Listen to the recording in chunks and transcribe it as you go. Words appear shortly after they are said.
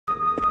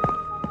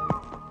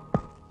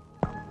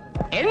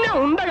എന്നെ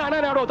ഉണ്ട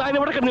കാണാനാണോ താൻ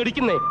ഇവിടെ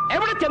കിടന്നിരിക്കുന്നേ?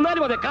 എവിടെ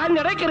ചെന്നാലും അതെ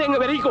കാലിനിടയ്ക്കറി അങ്ങ്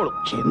വിലയിക്കോളും.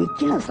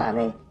 ക്ഷമിക്കണം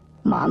സാറേ,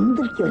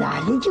 മന്ത്രിക്ക് ഒരു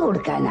അലജി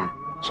കൊടുക്കാനാ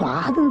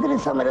സ്വാതന്ത്ര്യ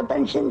സമര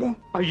പെൻഷന്റെ.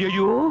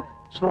 അയ്യോ,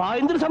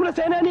 സ്വാതന്ത്ര്യ സമര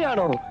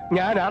സേനാനിയാണോ?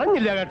 ഞാൻ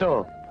അറിഞ്ഞില്ല കേട്ടോ.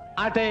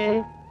 ആട്ടെ,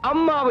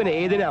 അമ്മാവന്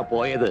ഏതിനാ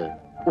പോയത്?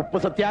 ഉപ്പ്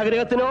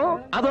സത്യാഗ്രഹത്തിനോ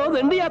അതോ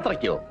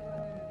ദണ്ഡിയാത്രയ്ക്കോ?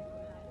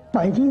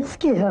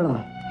 പരീക്ഷയാണോ?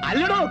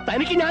 അല്ലടോ,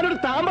 തനിക്ക് ഞാനൊരു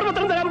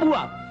താമ്രപത്രം തരാൻ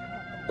പോവാ.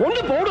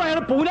 കൊണ്ടുപോടോ അയാൾ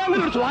പൂനാമിൽ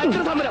ഒരു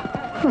സ്വാതന്ത്ര്യ സമരം.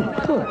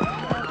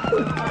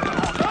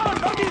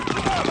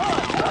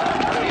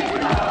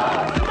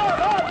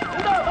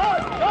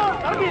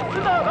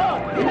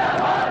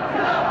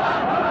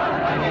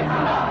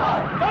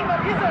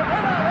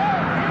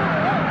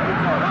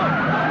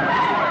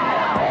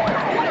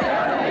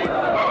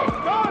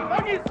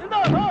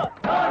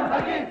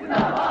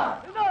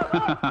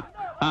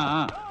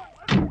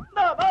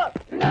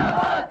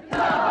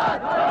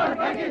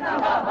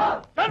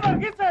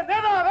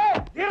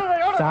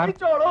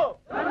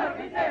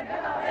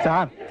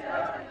 സാർ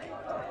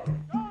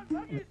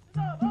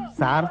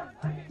സാർ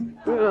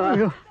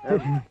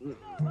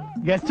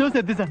ഗസ്റ്റ് ഹൗസ്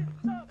എത്തി സാർ.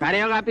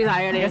 കരയോ കാപ്പി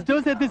ഗസ്റ്റ്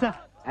ഹൗസ് എത്തി സാർ.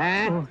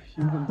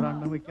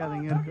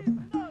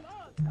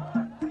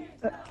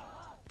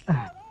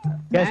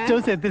 ഗസ്റ്റ്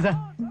ഹൗസ് എത്തി സാർ.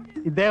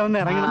 ഇദ്ദേഹം ഒന്ന്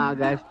ഇറങ്ങണം.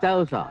 ഗസ്റ്റ്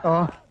ഹൗസോ? ഓ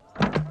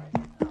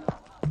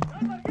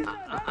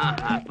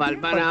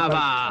പത്മനാഭ,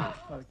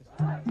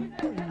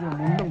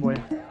 മുണ്ടും പോയ.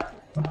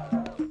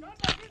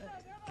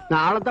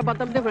 നാളത്തെ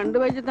പത്രത്തിൽ ഫ്രണ്ട്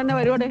പേജിൽ തന്നെ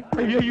വരുവാടെ.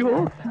 അയ്യോ,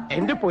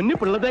 എന്റെ പൊന്നു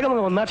പിള്ളത്തേക്ക്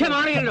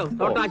ഒന്നാണല്ലോ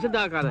തോട്ടം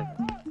അശുദ്ധാക്കാതെ.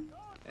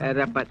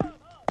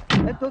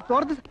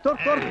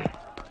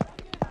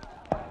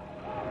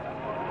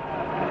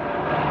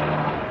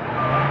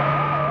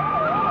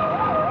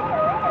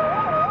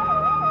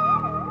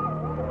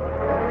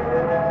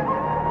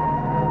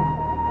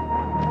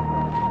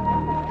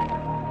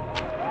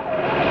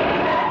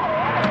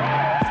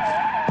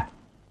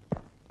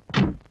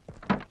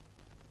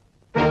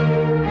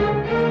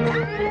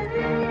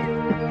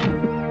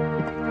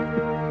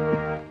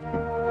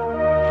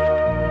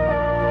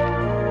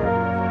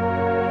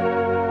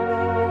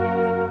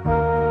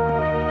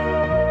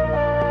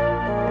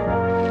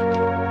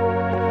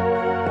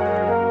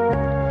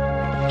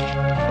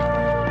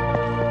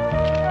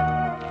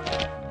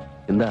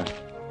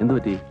 എന്തു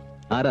പറ്റി?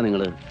 ആരാ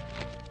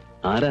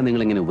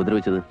നിങ്ങൾ ഇങ്ങനെ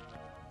ഉപദ്രവിച്ചത്?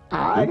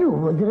 ആരും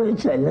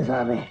ഉപദ്രവിച്ചല്ല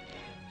സാറേ,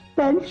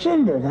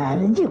 പെൻഷന്റെ ഒരു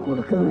അരഞ്ചി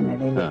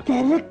കൊടുക്കുന്നതിനിടയിൽ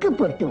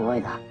തിരക്കപ്പെട്ടു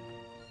പോയതാ.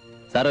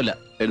 സാരമില്ല,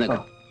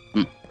 എഴുന്നേക്കാം.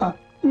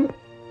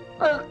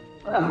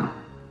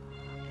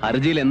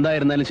 ഹർജിയിൽ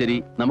എന്തായിരുന്നാലും ശരി,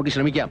 നമുക്ക്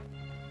ശ്രമിക്കാം.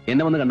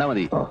 എന്നെ വന്ന് കണ്ടാ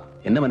മതി.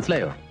 എന്നെ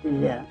മനസ്സിലായോ?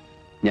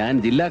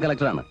 ഞാൻ ജില്ലാ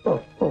കളക്ടറാണ്.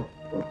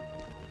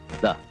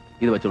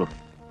 ഇത് വെച്ചോളൂ.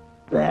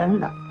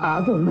 വേണ്ട,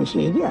 അതൊന്നും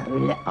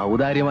ശരിയാവില്ല.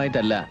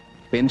 ഔദാര്യമായിട്ടല്ല,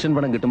 പെൻഷൻ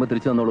പണം കിട്ടുമ്പോ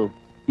തിരിച്ചു തന്നോളൂ.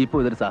 ഇപ്പൊ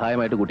ഇതൊരു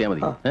സഹായമായിട്ട് കൂട്ടിയാൽ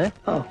മതി.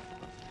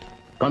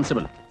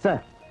 കോൺസ്റ്റബിൾ സാർ,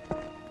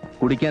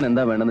 കുടിക്കാൻ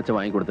എന്താ വേണ്ടെന്ന് വെച്ചാൽ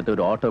വാങ്ങിക്കൊടുത്തിട്ട്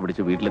ഒരു ഓട്ടോ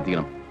പിടിച്ച്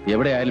വീട്ടിലെത്തിക്കണം.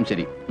 എവിടെയായാലും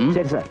ശരി.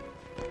 ശരി സാർ.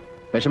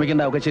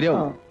 വിഷമിക്കണ്ട, ഒക്കെ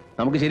ശരിയാവും.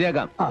 നമുക്ക്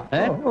ശരിയാക്കാം.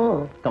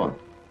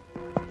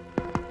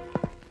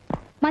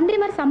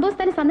 മന്ത്രിമാർ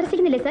സംഭവസ്ഥാനം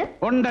സന്ദർശിക്കുന്നില്ലേ സാർ?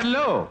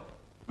 ഉണ്ടല്ലോ,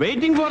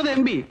 വെയിറ്റിംഗ് ഫോർ ദ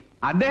MP.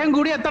 അദ്ദേഹം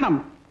കൂടി എത്തണം.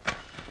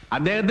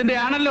 അദ്ദേഹത്തിന്റെ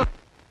ആണല്ലോ.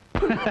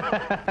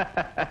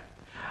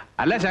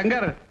 അല്ല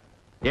ശങ്കർ,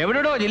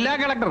 എവിടെയോ ജില്ലാ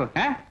കളക്ടർ?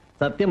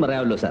 സത്യം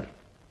പറയാമല്ലോ സാർ,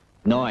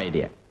 നോ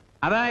ഐഡിയ.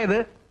 അതായത്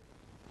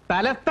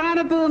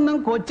തലസ്ഥാനത്ത് നിന്നും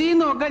കൊച്ചിയിൽ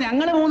നിന്നൊക്കെ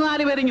ഞങ്ങൾ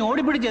 3-4 പേര്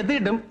ഓടിപ്പിടിച്ച്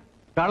എത്തിയിട്ടും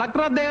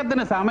കളക്ടർ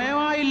അദ്ദേഹത്തിന്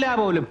സമയമായില്ല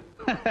പോലും.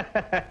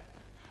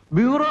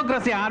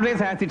 Bureaucracy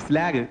always has it's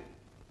lag.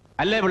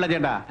 അല്ലേ പിള്ള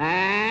ചേട്ടാ?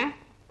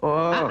 ഓ,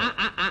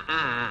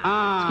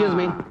 എക്സ്ക്യൂസ്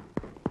മീ,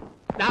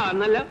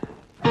 വന്നല്ലോ.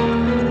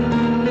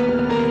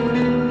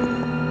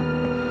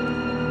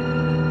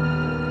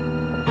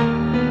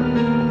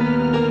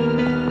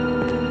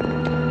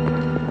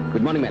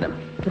 Good morning, madam.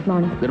 Good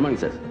morning. Good morning,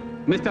 sir.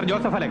 Mr.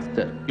 Joseph Alex,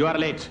 sir, you are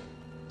late.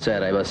 Sir,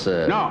 I was...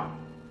 No,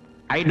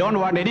 I don't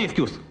want any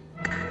excuse.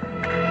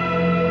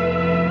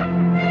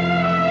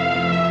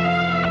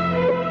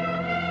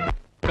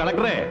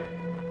 കളക്ടറെ,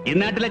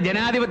 ഇന്നാട്ടിലെ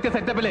ജനാധിപത്യ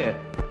സെറ്റപ്പില്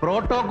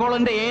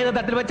പ്രോട്ടോകോളിന്റെ ഏത്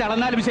തട്ടിൽ വെച്ച്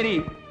അളന്നാലും ശരി,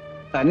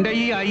 തന്റെ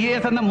ഈ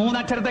IAS എന്ന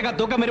 3 അക്ഷരത്തേക്ക്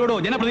തൂക്കം വരുവിടോ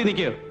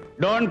ജനപ്രതിനിധിക്ക്.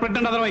 Don't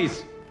pretend otherwise.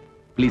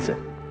 Please sir,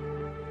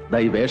 ദാ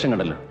ഈ വേഷം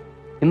കണ്ടല്ലോ.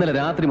 ഇന്നലെ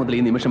രാത്രി മുതൽ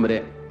ഈ നിമിഷം വരെ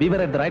we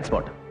were at the right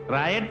spot.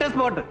 Riot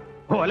spot,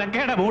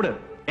 ഒലക്കേടെ മൂട്.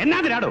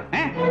 എന്നാത്തിനാടോ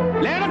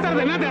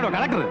ലേലസ്ഥലത്ത് എന്നാത്തിനാടോ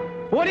കളക്ടർ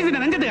പോലീസിന്റെ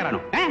നെഞ്ചത്ത് കയറാണോ?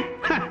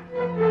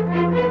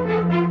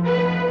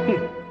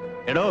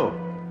 എടോ,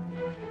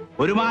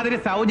 ഒരുമാതിരി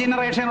സൗജന്യ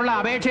റേഷനുള്ള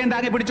അപേക്ഷയും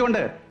താങ്ങി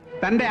പിടിച്ചുകൊണ്ട്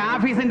തന്റെ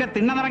ഓഫീസിന്റെ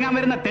തിണ്ണനിറങ്ങാൻ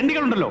വരുന്ന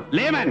തെണ്ടികളുണ്ടല്ലോ,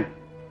 ലേമാൻ,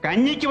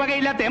 കഞ്ഞിക്ക്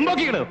വകയില്ലാത്ത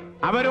എമ്പോക്കികള്,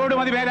 അവരോട്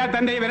മതി വേലാ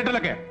തന്റെ ഈ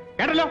വിരട്ടലൊക്കെ.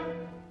 കേട്ടല്ലോ?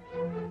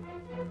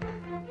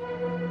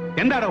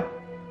 എന്താണോ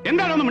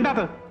ഒന്നും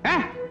മിണ്ടാത്തത്?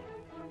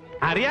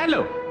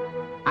 അറിയാലോ,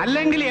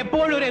 അല്ലെങ്കിൽ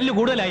എപ്പോഴും ഒരു എല്ല്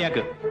കൂടുതലായി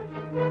അയാൾക്ക്.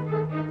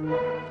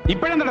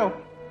 ഇപ്പോഴെന്തോ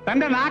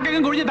തന്റെ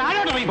നാക്കകം കുഴിഞ്ഞ്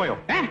താഴോട്ട് ഇറങ്ങിപ്പോയോ?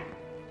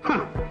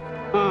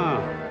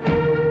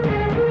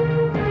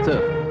 Sir,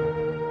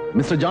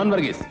 mister John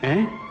Varghese.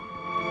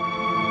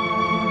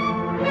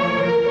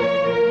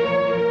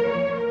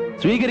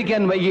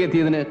 സ്വീകരിക്കാൻ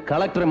വൈകിയെത്തിയതിന്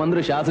കളക്ടറെ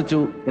മന്ത്രി ശാസിച്ചു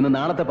എന്ന്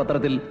നാളത്തെ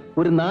പത്രത്തിൽ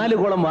ഒരു 4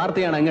 കോളം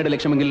വാർത്തയാണ് അങ്ങയുടെ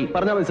ലക്ഷ്യമെങ്കിൽ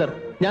പറഞ്ഞാൽ മതി സർ,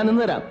 ഞാൻ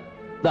നിന്ന് തരാം.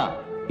 ദാ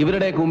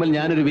ഇവരുടെ മുമ്പിൽ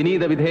ഞാനൊരു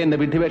വിനീത വിധേയന്റെ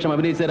വിഡ്ഢിവേഷം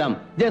അഭിനയിച്ചു തരാം,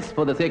 just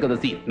for the sake of the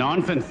scene.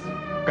 Nonsense.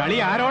 കളി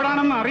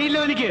ആരോടാണെന്ന്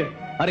അറിയില്ലോ എനിക്ക്.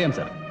 അറിയാം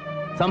സർ,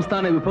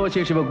 സംസ്ഥാന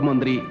വിഭവശേഷി വകുപ്പ്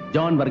മന്ത്രി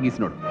ജോൺ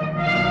വർഗീസിനോട്.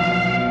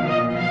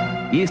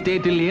 ഈ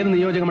സ്റ്റേറ്റിൽ ഏത്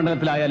നിയോജക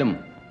മണ്ഡലത്തിലായാലും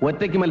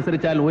ഒറ്റയ്ക്ക്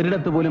മത്സരിച്ചാൽ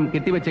ഒരിടത്ത് പോലും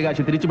കെട്ടിവെച്ച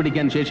കാശ്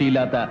തിരിച്ചുപിടിക്കാൻ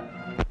ശേഷിയില്ലാത്ത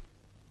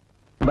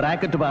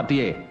ബ്രാക്കറ്റ്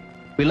പാർട്ടിയെ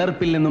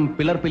പിളർപ്പിൽ നിന്നും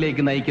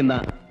പിളർപ്പിലേക്ക് നയിക്കുന്ന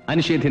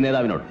അനിഷേധ്യ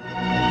നേതാവിനോട്.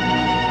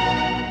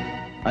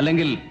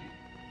 അല്ലെങ്കിൽ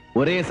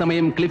ഒരേ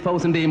സമയം ക്ലിഫ്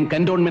ഹൗസിന്റെയും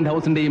കന്റോൺമെന്റ്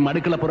ഹൗസിന്റെയും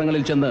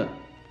അടുക്കളപ്പുറങ്ങളിൽ ചെന്ന്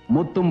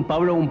മുത്തും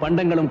പവിഴവും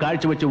പണ്ടങ്ങളും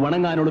കാഴ്ചവെച്ച്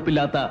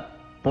വണങ്ങാനൊടുപ്പില്ലാത്ത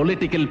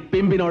പൊളിറ്റിക്കൽ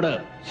പിമ്പിനോട്,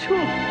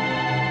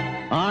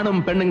 ആണും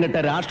പെണ്ണും കെട്ട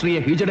രാഷ്ട്രീയ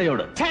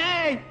ഹിജടയോട്.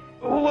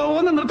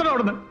 ഒന്ന്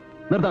നിർത്തണോടുന്ന്.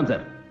 നിർത്താം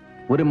സർ.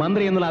 ഒരു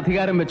മന്ത്രി എന്നുള്ള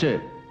അധികാരം വെച്ച്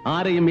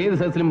ആരെയും ഏത്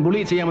സദസ്സിലും ബുളി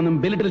ചെയ്യാമെന്നും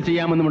ബെലിറ്റിൽ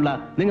ചെയ്യാമെന്നുമുള്ള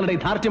നിങ്ങളുടെ ഈ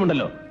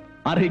ധാർഷ്ട്യമുണ്ടല്ലോ,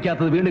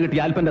 അർഹിക്കാത്തത് വീണ്ടും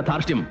കിട്ടിയ അല്പന്റെ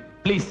ധാർഷ്ട്യം.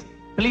 Please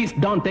please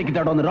don't take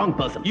it out on the wrong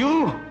person.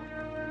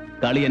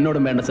 കളി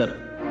എന്നോടും വേണ്ട sir.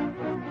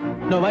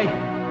 No, Y?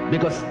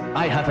 Because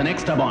I have an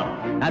extra bond.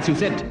 As you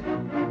said,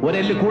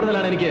 ഒരെല്ല്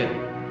കൂടുതലാണ് എനിക്ക്.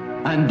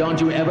 And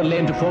don't you ever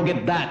learn to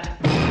forget that.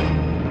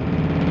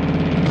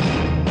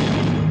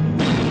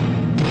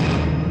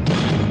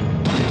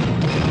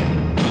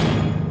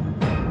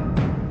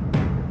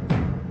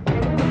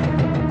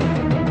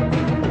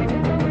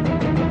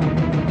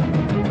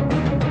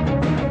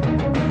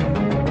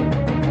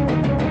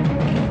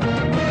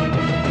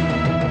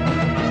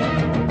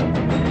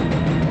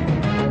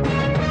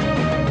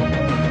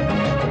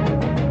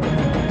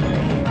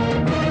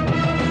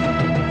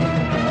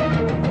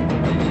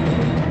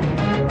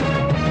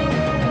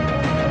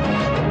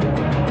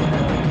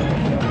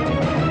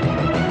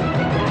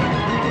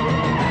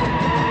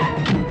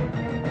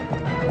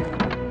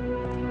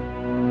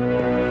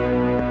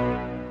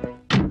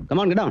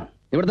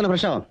 ഇവിടെ തന്നെ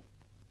ഫ്രഷ് ആവാം.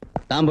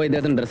 താൻ പോയി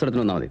ഇദ്ദേഹത്തിന് ഡ്രസ്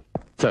എടുത്തിട്ട് വന്നാൽ മതി.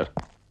 Sir.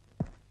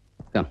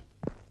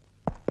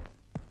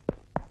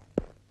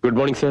 Good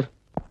morning sir.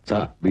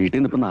 Sir, വീട്ടിൽ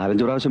നിന്ന് ഇപ്പൊ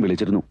 4-5 പ്രാവശ്യം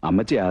വിളിച്ചിരുന്നു.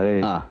 അമ്മച്ചി ആകെ.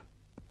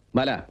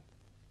 ബാല,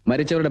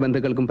 മരിച്ചവരുടെ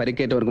ബന്ധുക്കൾക്കും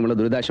പരിക്കേറ്റവർക്കുമുള്ള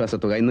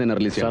ദുരിതാശ്വാസ തുക ഇന്ന് തന്നെ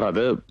റിലീസ് ചെയ്യാം.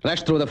 അത്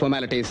റഷ് ത്രൂ ദ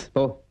ഫോർമാലിറ്റീസ്.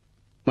 ഓ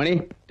മണി,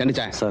 2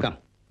 ചായ. Sir.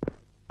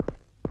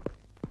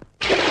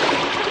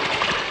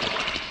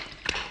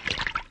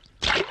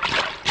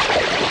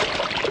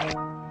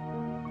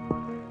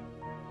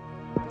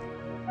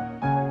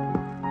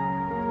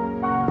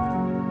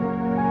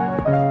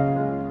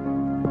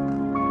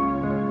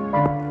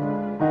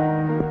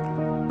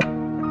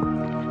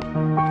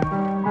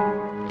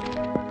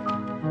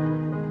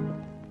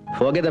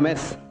 Forget the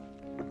mess.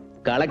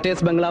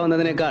 Collectors ബംഗ്ലാവ്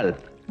എന്നതിനേക്കാൾ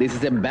this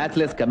is A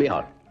ബാച്ച്ലേഴ്സ് Kabhi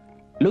hall.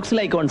 Looks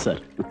like on sir.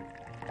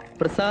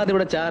 Prasad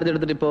ഇവിടെ ചാർജ്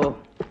എടുത്തിട്ട് ഇപ്പോ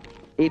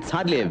ഇറ്റ്സ്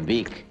ഹാർഡ്ലി എ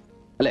വീക്ക്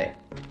അല്ലേ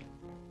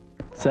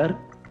സർ?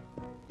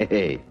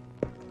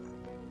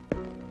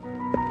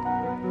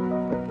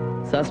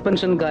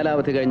 സസ്പെൻഷൻ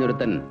കാലാവധി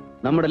കഴിഞ്ഞൊരുത്തൻ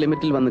നമ്മുടെ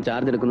ലിമിറ്റിൽ വന്ന്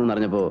ചാർജ് എടുക്കുന്നു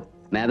എന്നറിഞ്ഞപ്പോ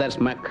നേദർ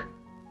സ്മക്ക്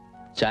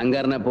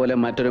ശങ്കറിനെ പോലെ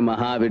മറ്റൊരു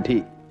മഹാവിധി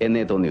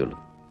എന്നേ തോന്നിയുള്ളൂ.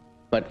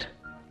 But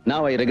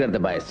now I regret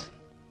the bias.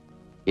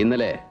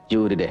 ഇന്നലെ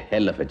you did a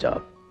hell of a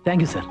job.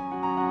 Thank you sir.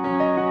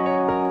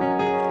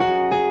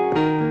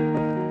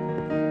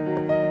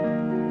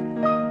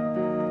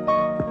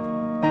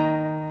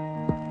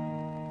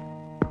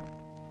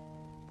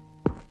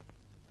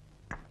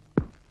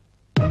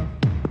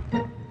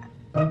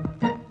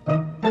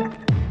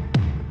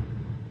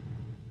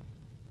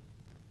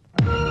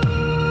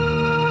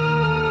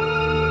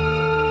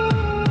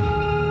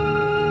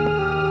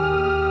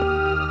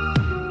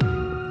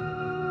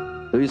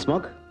 Do you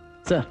smoke?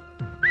 Sir.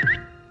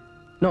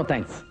 No,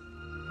 thanks.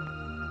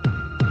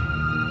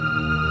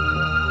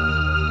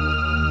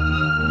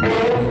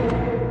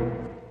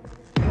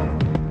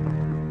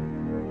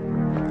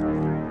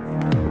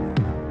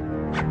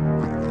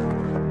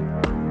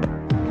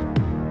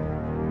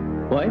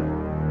 Why?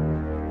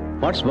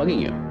 What's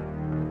bugging you?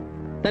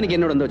 തനിക്ക്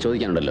എന്നോട് എന്തോ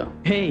ചോദിക്കാനുണ്ടല്ലോ.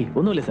 Hey,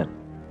 ഒന്നുമില്ല സർ.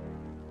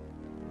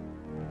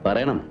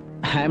 പറയണം.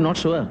 I am not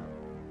sure.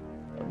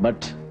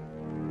 But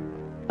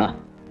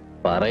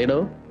പറയടോ.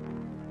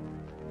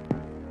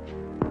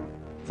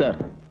 Sir,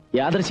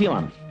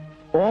 യാദൃശ്ചികമാണ്.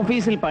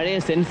 ഓഫീസിൽ പഴയ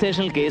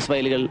sensational case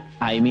ഫയലുകൾ,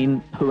 ഐ മീൻ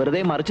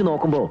വെറുതെ മറിച്ച്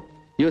നോക്കുമ്പോ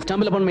U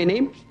stumble upon my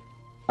name?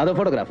 അതോ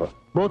ഫോട്ടോഗ്രാഫർ?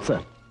 Both sir.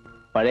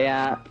 പഴയ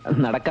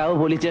നടക്കാവ്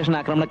പോലീസ് സ്റ്റേഷൻ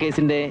ആക്രമണ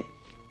കേസിന്റെ.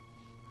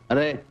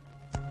 അതെ,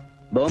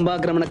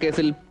 ബോംബാക്രമണ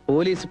കേസിൽ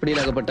പോലീസ്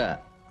പിടിയിലകപ്പെട്ട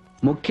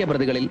മുഖ്യ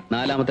പ്രതികളിൽ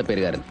 4ാമത്തെ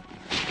പേരുകാരൻ,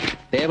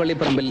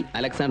 തേവള്ളിപ്പറമ്പിൽ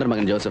അലക്സാണ്ടർ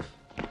മകൻ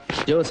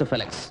ജോസഫ്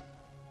അലക്സ്.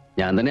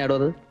 ഞാൻ തന്നെ ആടോ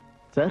അത്.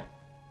 Sir,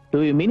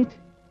 do you mean it?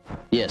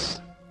 Yes.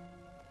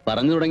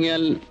 പറഞ്ഞു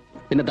തുടങ്ങിയാൽ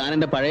പിന്നെ താൻ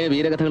എന്റെ പഴയ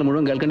വീരകഥകൾ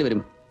മുഴുവൻ കേൾക്കേണ്ടി വരും.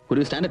 Could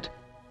you stand it?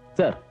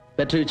 Sir,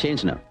 better you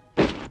change now.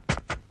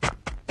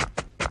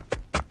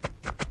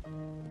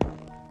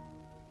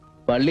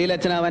 പള്ളിയിൽ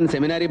അച്ഛനാവാൻ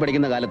സെമിനാരി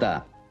പഠിക്കുന്ന കാലത്താ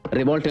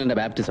റിവോൾട്ടിന്റെ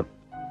ബാപ്റ്റിസം.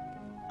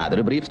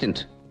 അതൊരു ബ്രീഫ്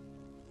സ്റ്റിന്റ്.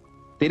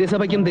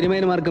 തിരുസഭയ്ക്കും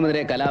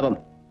തിരുമേനുമാർക്കുമെതിരെ കലാപം.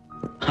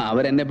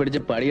 അവരെന്നെ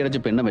പിടിച്ച്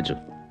പടിയടച്ച് പിണ്ണം വെച്ചു.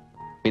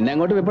 പിന്നെ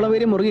അങ്ങോട്ട്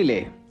വിപ്ലവീര്യം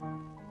മുറുകിയില്ലേ.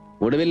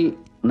 ഒടുവിൽ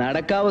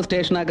നടക്കാവ്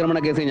സ്റ്റേഷൻ ആക്രമണ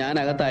കേസ് ഞാൻ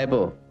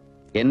അകത്തായപ്പോ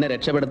എന്നെ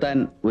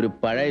രക്ഷപ്പെടുത്താൻ ഒരു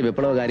പഴയ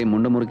വിപ്ലവകാരി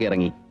മുണ്ടുമുറുക്കി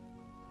ഇറങ്ങി.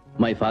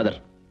 My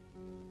father.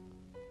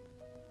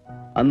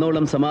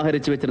 അന്നോളം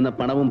സമാഹരിച്ചു വെച്ചിരുന്ന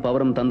പണവും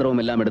പവറും തന്ത്രവും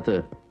എല്ലാം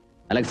എടുത്ത്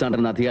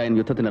അലക്സാണ്ടർ അധികായൻ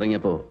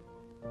യുദ്ധത്തിനിറങ്ങിയപ്പോ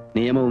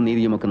നിയമവും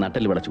നീതിയും ഒക്കെ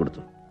നട്ടൽ വിളച്ചു കൊടുത്തു.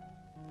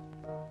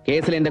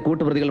 കേസിലെ എന്റെ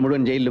കൂട്ടുപ്രതികൾ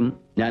മുഴുവൻ ജയിലിലും,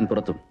 ഞാൻ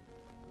പുറത്തും.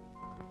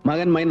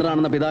 മകൻ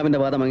മൈനറാണെന്ന പിതാവിന്റെ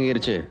വാദം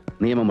അംഗീകരിച്ച്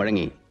നിയമം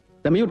വഴങ്ങി.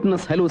 The mutinous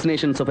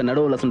hallucinations of an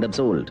adolescent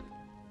absolved.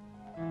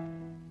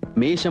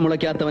 മീശ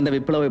മുളയ്ക്കാത്തവന്റെ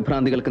വിപ്ലവ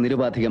വിഭ്രാന്തികൾക്ക്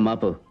നിരുപാധികം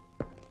മാപ്പ്.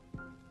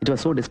 It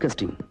was so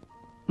disgusting.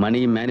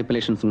 മണിയും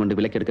മാനിപ്പുലേഷൻസും കൊണ്ട്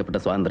വിലക്കെടുക്കപ്പെട്ട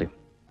സ്വാതന്ത്ര്യം.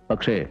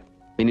 പക്ഷേ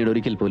പിന്നീട്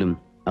ഒരിക്കൽ പോലും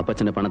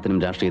അപ്പച്ചന്റെ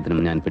പണത്തിനും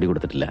രാഷ്ട്രീയത്തിനും ഞാൻ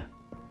പിടികൊടുത്തിട്ടില്ല.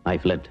 I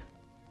flood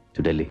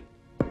to Delhi.